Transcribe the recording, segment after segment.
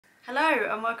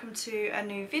Hello and welcome to a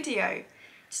new video.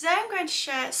 Today I'm going to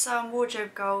share some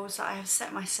wardrobe goals that I have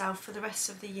set myself for the rest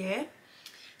of the year.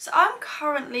 So I'm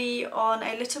currently on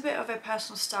a little bit of a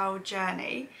personal style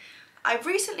journey. I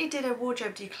recently did a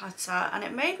wardrobe declutter and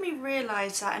it made me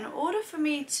realise that in order for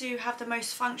me to have the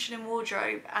most functioning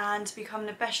wardrobe and become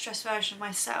the best dressed version of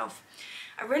myself,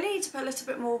 I really need to put a little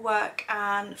bit more work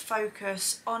and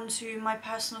focus onto my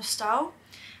personal style.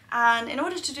 And in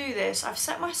order to do this, I've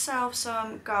set myself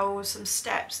some goals, some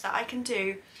steps that I can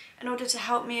do in order to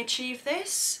help me achieve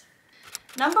this.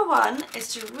 Number one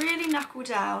is to really knuckle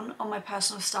down on my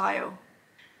personal style.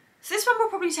 So this one will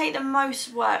probably take the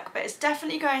most work, but it's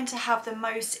definitely going to have the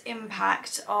most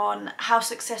impact on how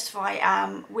successful I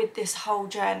am with this whole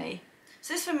journey.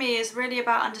 So this for me is really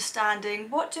about understanding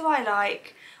what do I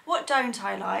like, what don't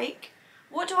I like,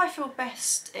 what do I feel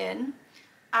best in,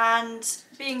 and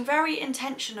being very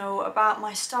intentional about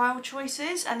my style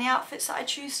choices and the outfits that I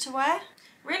choose to wear.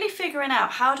 Really figuring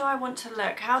out how do I want to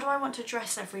look, how do I want to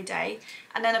dress every day,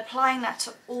 and then applying that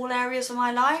to all areas of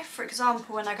my life. For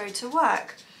example, when I go to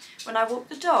work, when I walk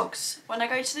the dogs, when I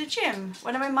go to the gym,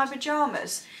 when I'm in my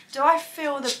pyjamas, do I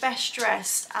feel the best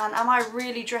dressed and am I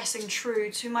really dressing true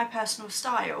to my personal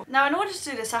style? Now in order to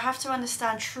do this I have to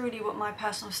understand truly what my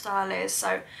personal style is.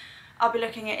 So I'll be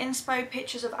looking at inspo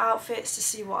pictures of outfits to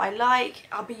see what I like.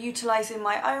 I'll be utilising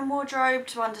my own wardrobe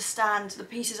to understand the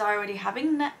pieces I already have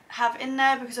in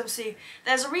there, because obviously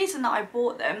there's a reason that I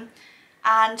bought them,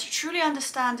 and truly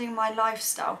understanding my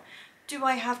lifestyle. Do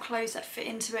I have clothes that fit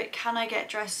into it? Can I get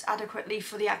dressed adequately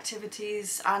for the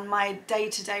activities and my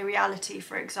day-to-day reality,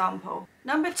 for example?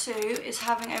 Number two is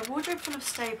having a wardrobe full of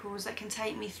staples that can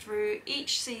take me through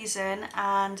each season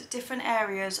and different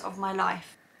areas of my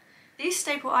life. These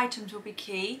staple items will be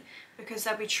key because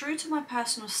they'll be true to my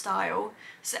personal style,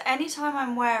 so anytime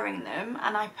I'm wearing them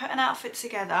and I put an outfit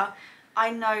together,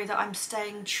 I know that I'm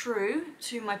staying true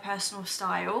to my personal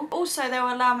style. Also,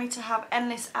 they'll allow me to have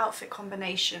endless outfit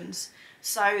combinations,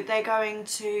 so they're going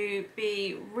to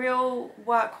be real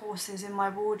workhorses in my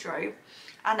wardrobe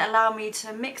and allow me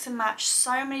to mix and match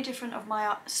so many different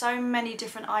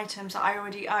items that I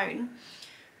already own.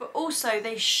 But also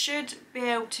they should be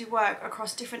able to work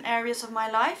across different areas of my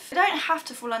life. They don't have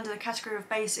to fall under the category of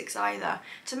basics either.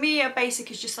 To me, a basic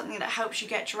is just something that helps you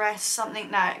get dressed, something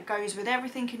that goes with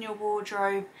everything in your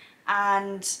wardrobe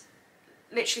and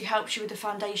literally helps you with the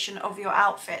foundation of your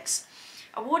outfits.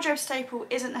 A wardrobe staple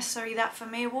isn't necessarily that for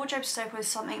me. A wardrobe staple is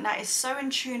something that is so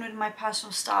in tune with my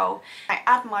personal style. I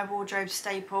add my wardrobe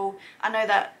staple, I know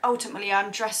that ultimately I'm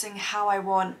dressing how I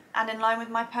want and in line with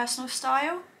my personal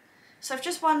style. So if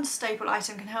just one staple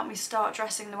item can help me start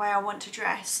dressing the way I want to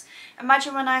dress,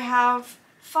 imagine when I have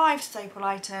 5 staple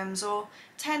items or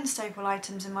 10 staple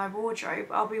items in my wardrobe,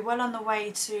 I'll be well on the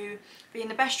way to being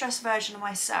the best dressed version of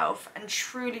myself and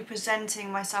truly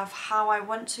presenting myself how I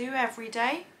want to every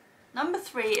day. Number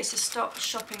 3 is to stop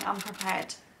shopping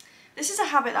unprepared. This is a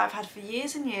habit that I've had for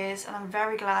years and years and I'm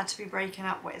very glad to be breaking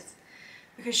up with,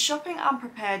 because shopping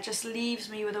unprepared just leaves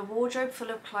me with a wardrobe full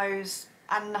of clothes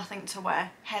and nothing to wear,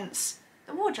 hence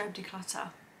the wardrobe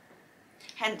declutter,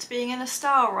 hence being in a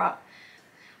style rut.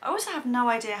 I also have no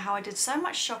idea how I did so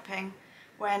much shopping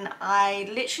when I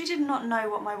literally did not know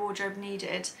what my wardrobe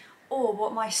needed or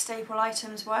what my staple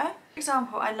items were. For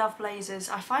example, I love blazers.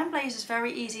 I find blazers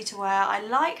very easy to wear. I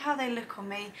like how they look on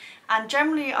me and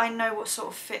generally I know what sort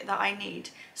of fit that I need.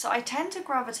 So I tend to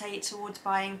gravitate towards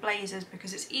buying blazers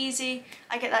because it's easy,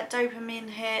 I get that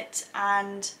dopamine hit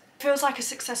and feels like a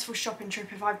successful shopping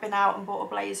trip if I've been out and bought a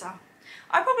blazer.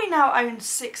 I probably now own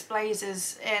 6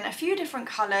 blazers in a few different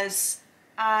colours,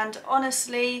 and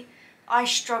honestly I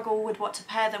struggle with what to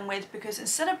pair them with, because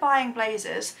instead of buying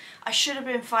blazers I should have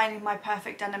been finding my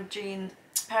perfect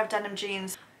pair of denim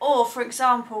jeans, or for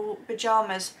example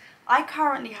pyjamas. I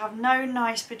currently have no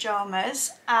nice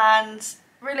pyjamas and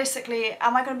realistically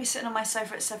am I going to be sitting on my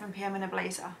sofa at 7 PM in a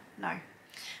blazer? No.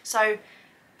 So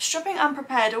shopping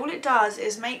unprepared, all it does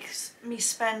is makes me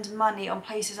spend money on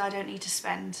places I don't need to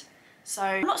spend. So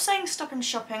I'm not saying stopping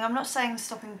shopping, I'm not saying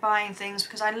stopping buying things,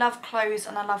 because I love clothes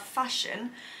and I love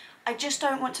fashion. I just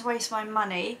don't want to waste my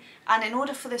money, and in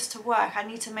order for this to work I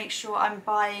need to make sure I'm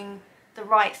buying the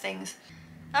right things.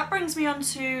 That brings me on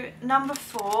to number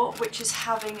 4, which is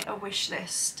having a wish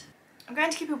list. I'm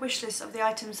going to keep a wish list of the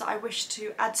items that I wish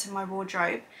to add to my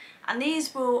wardrobe, and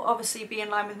these will obviously be in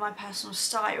line with my personal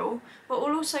style, but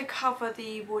will also cover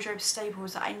the wardrobe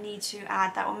staples that I need to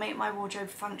add that will make my wardrobe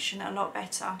function a lot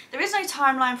better. There is no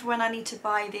timeline for when I need to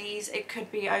buy these. It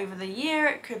could be over the year,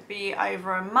 it could be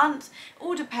over a month, it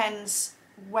all depends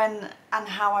when and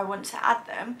how I want to add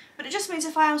them, but it just means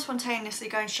if I am spontaneously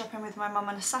going shopping with my mum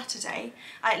on a Saturday,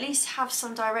 I at least have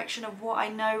some direction of what I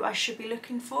know I should be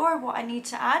looking for, what I need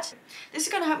to add. This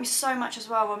is going to help me so much as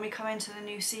well when we come into the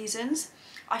new seasons.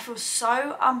 I feel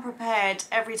so unprepared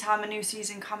every time a new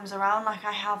season comes around, like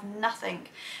I have nothing.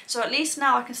 So at least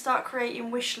now I can start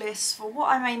creating wish lists for what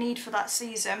I may need for that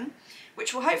season,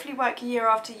 which will hopefully work year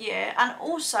after year, and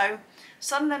also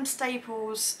some of them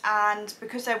staples, and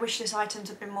because their wish list items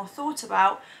have been more thought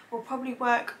about, will probably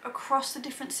work across the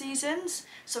different seasons.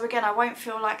 So again, I won't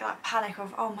feel like that panic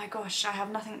of, oh my gosh, I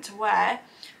have nothing to wear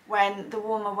when the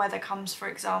warmer weather comes, for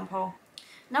example.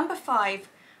 Number 5,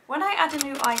 when I add a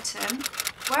new item,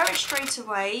 wear it straight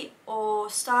away or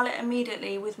style it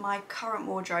immediately with my current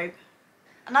wardrobe.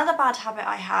 Another bad habit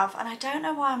I have, and I don't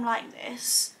know why I'm like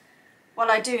this, well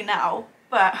I do now,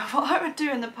 but what I would do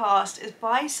in the past is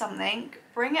buy something,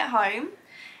 bring it home,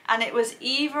 and it was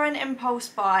either an impulse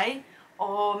buy,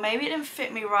 or maybe it didn't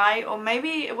fit me right, or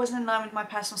maybe it wasn't in line with my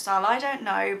personal style, I don't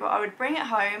know, but I would bring it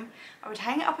home, I would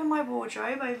hang it up in my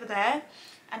wardrobe over there,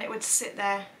 and it would sit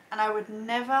there, and I would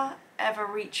never ever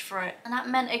reach for it. And that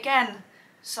meant, again,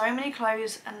 so many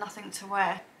clothes and nothing to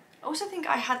wear. I also think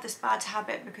I had this bad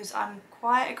habit because I'm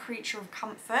quite a creature of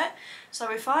comfort.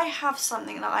 So if I have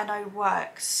something that I know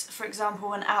works, for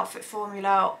example an outfit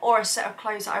formula or a set of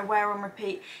clothes that I wear on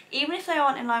repeat, even if they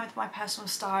aren't in line with my personal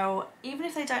style, even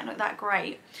if they don't look that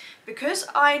great, because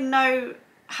I know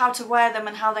how to wear them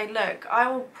and how they look, I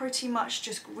will pretty much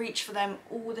just reach for them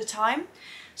all the time.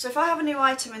 So if I have a new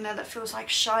item in there that feels like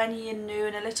shiny and new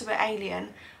and a little bit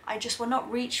alien, I just will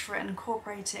not reach for it and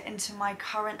incorporate it into my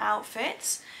current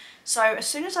outfits. So as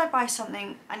soon as I buy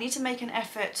something, I need to make an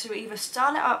effort to either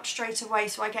style it up straight away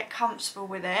so I get comfortable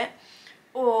with it,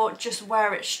 or just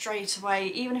wear it straight away,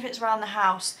 even if it's around the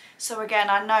house. So again,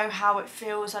 I know how it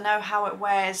feels, I know how it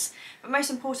wears, but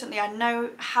most importantly, I know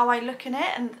how I look in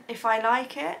it and if I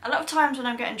like it. A lot of times when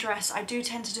I'm getting dressed, I do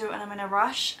tend to do it when I'm in a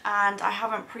rush and I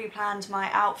haven't pre-planned my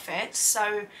outfits,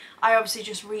 so I obviously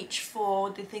just reach for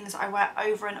the things that I wear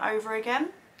over and over again.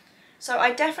 So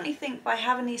I definitely think by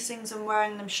having these things and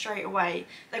wearing them straight away,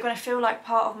 they're going to feel like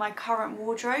part of my current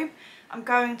wardrobe. I'm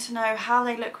going to know how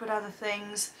they look with other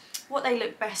things, what they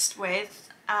look best with,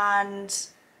 and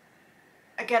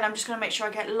again, I'm just going to make sure I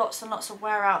get lots and lots of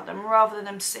wear out of them rather than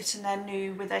them sitting there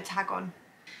new with their tag on.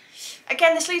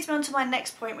 Again, this leads me on to my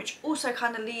next point, which also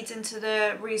kind of leads into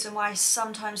the reason why I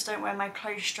sometimes don't wear my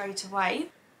clothes straight away.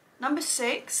 Number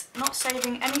 6, not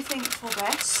saving anything for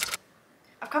best.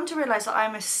 I've come to realise that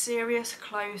I'm a serious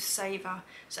clothes saver.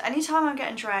 So anytime I'm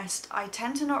getting dressed, I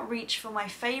tend to not reach for my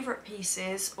favourite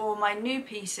pieces or my new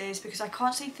pieces because I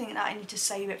constantly think that I need to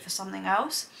save it for something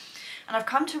else. And I've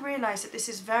come to realise that this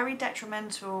is very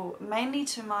detrimental, mainly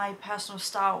to my personal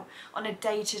style on a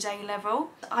day-to-day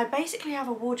level. I basically have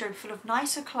a wardrobe full of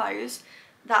nicer clothes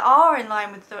that are in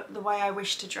line with the way I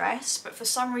wish to dress, but for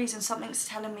some reason something's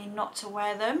telling me not to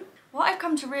wear them. What I've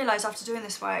come to realise after doing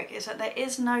this work is that there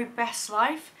is no best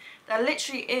life. There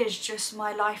literally is just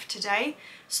my life today.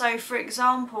 So for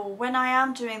example, when I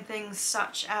am doing things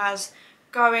such as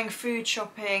going food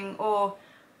shopping or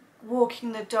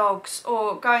walking the dogs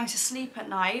or going to sleep at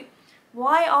night,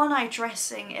 why aren't I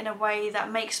dressing in a way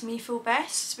that makes me feel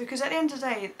best? Because at the end of the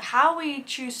day, how we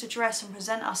choose to dress and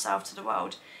present ourselves to the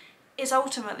world is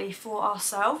ultimately for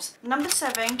ourselves. Number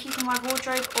 7, keeping my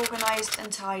wardrobe organised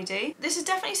and tidy. This is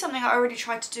definitely something I already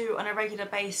try to do on a regular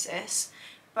basis,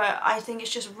 but I think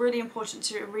it's just really important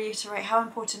to reiterate how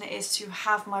important it is to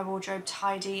have my wardrobe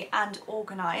tidy and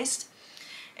organised.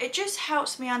 It just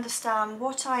helps me understand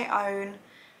what I own,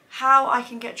 how I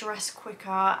can get dressed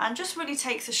quicker, and just really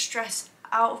takes the stress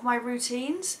out of my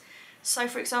routines. So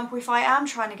for example, if I am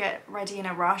trying to get ready in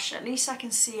a rush, at least I can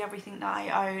see everything that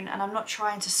I own and I'm not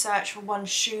trying to search for one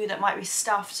shoe that might be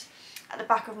stuffed at the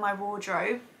back of my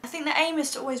wardrobe. I think the aim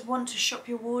is to always want to shop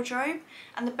your wardrobe,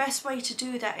 and the best way to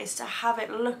do that is to have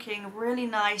it looking really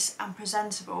nice and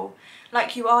presentable,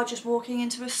 like you are just walking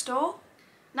into a store.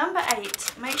 Number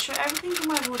 8, make sure everything in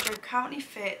my wardrobe currently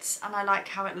fits and I like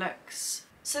how it looks.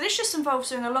 So this just involves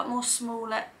doing a lot more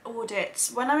smaller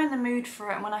audits when I'm in the mood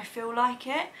for it and when I feel like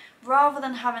it, rather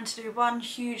than having to do one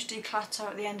huge declutter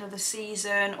at the end of the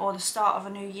season or the start of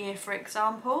a new year, for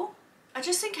example. I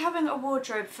just think having a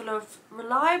wardrobe full of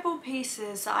reliable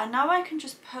pieces that I know I can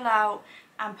just pull out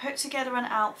and put together an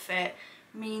outfit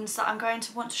means that I'm going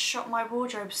to want to shop my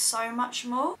wardrobe so much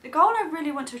more. The goal I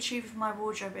really want to achieve with my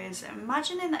wardrobe is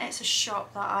imagining that it's a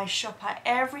shop that I shop at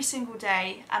every single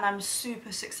day and I'm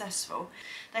super successful.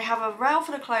 They have a rail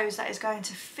full of clothes that is going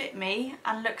to fit me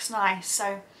and looks nice.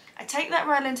 So I take that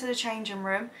rail into the changing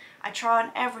room, I try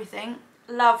on everything,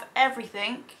 love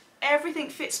everything. Everything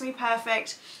fits me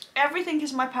perfect. Everything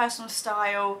is my personal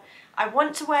style. I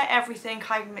want to wear everything.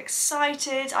 I'm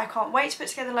excited. I can't wait to put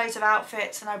together loads of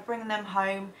outfits and I bring them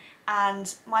home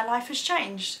and my life has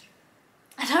changed.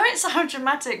 I know it sounds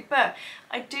dramatic, but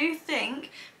I do think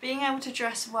being able to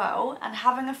dress well and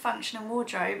having a functioning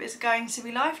wardrobe is going to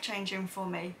be life-changing for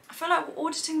me. I feel like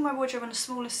auditing my wardrobe on a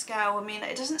smaller scale, I mean,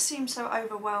 it doesn't seem so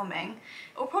overwhelming.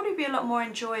 It will probably be a lot more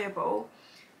enjoyable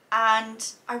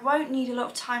and I won't need a lot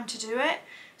of time to do it.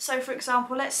 So for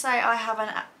example, let's say I have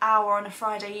an hour on a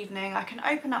Friday evening, I can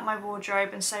open up my wardrobe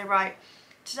and say, right,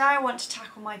 today I want to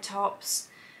tackle my tops,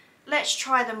 let's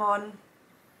try them on.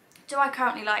 Do I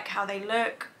currently like how they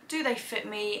look? Do they fit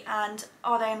me? And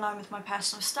are they in line with my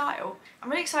personal style? I'm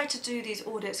really excited to do these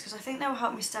audits because I think they will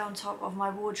help me stay on top of my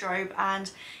wardrobe and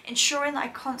ensuring that I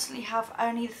constantly have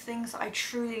only the things that I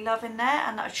truly love in there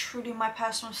and that are truly my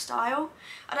personal style.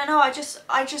 I don't know, I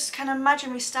just can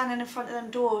imagine me standing in front of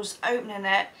them doors, opening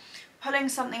it, pulling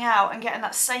something out and getting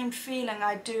that same feeling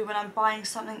I do when I'm buying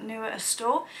something new at a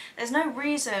store. There's no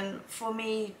reason for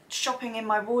me shopping in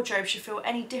my wardrobe should feel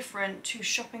any different to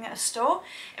shopping at a store.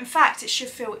 In fact, it should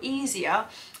feel easier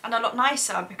and a lot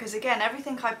nicer because again,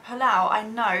 everything I pull out I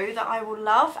know that I will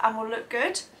love and will look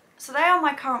good. So they are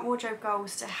my current wardrobe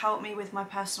goals to help me with my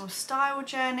personal style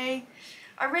journey.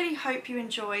 I really hope you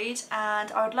enjoyed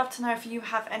and I would love to know if you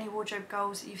have any wardrobe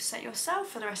goals that you've set yourself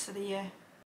for the rest of the year.